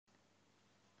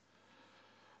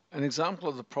An example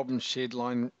of the problem shared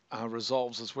line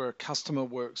resolves is where a customer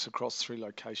works across three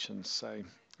locations, say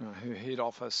her head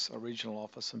office, a regional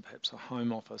office, and perhaps a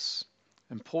home office.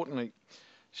 Importantly,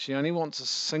 she only wants a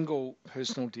single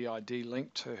personal DID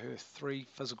linked to her three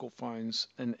physical phones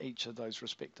in each of those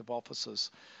respective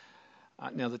offices.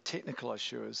 Now, the technical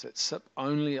issue is that SIP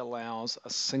only allows a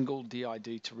single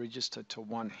DID to register to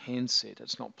one handset.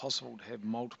 It's not possible to have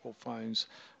multiple phones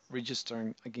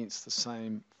registering against the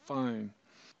same phone.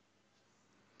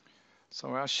 So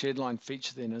our shared line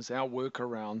feature then is our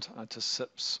workaround to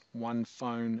SIP's one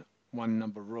phone, one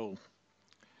number rule.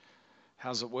 How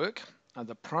does it work?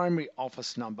 The primary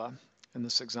office number in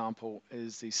this example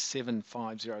is the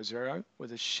 7500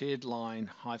 with a shared line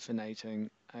hyphenating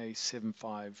a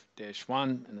 75-1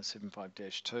 and a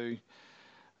 75-2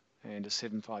 and a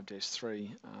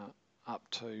 75-3 up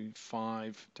to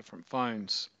 5 different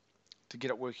phones. To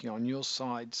get it working on your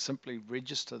side, simply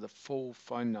register the full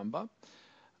phone number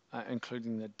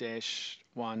including the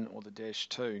 -1 or the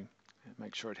 -2.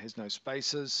 Make sure it has no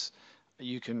spaces.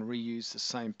 You can reuse the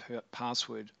same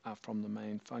password from the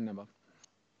main phone number.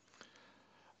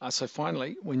 So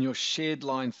finally, when your shared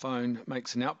line phone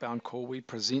makes an outbound call, we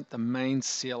present the main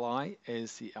CLI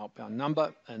as the outbound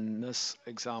number. In this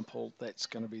example, that's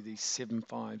going to be the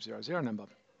 7500 number.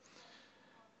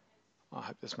 I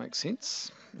hope this makes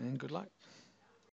sense, and good luck.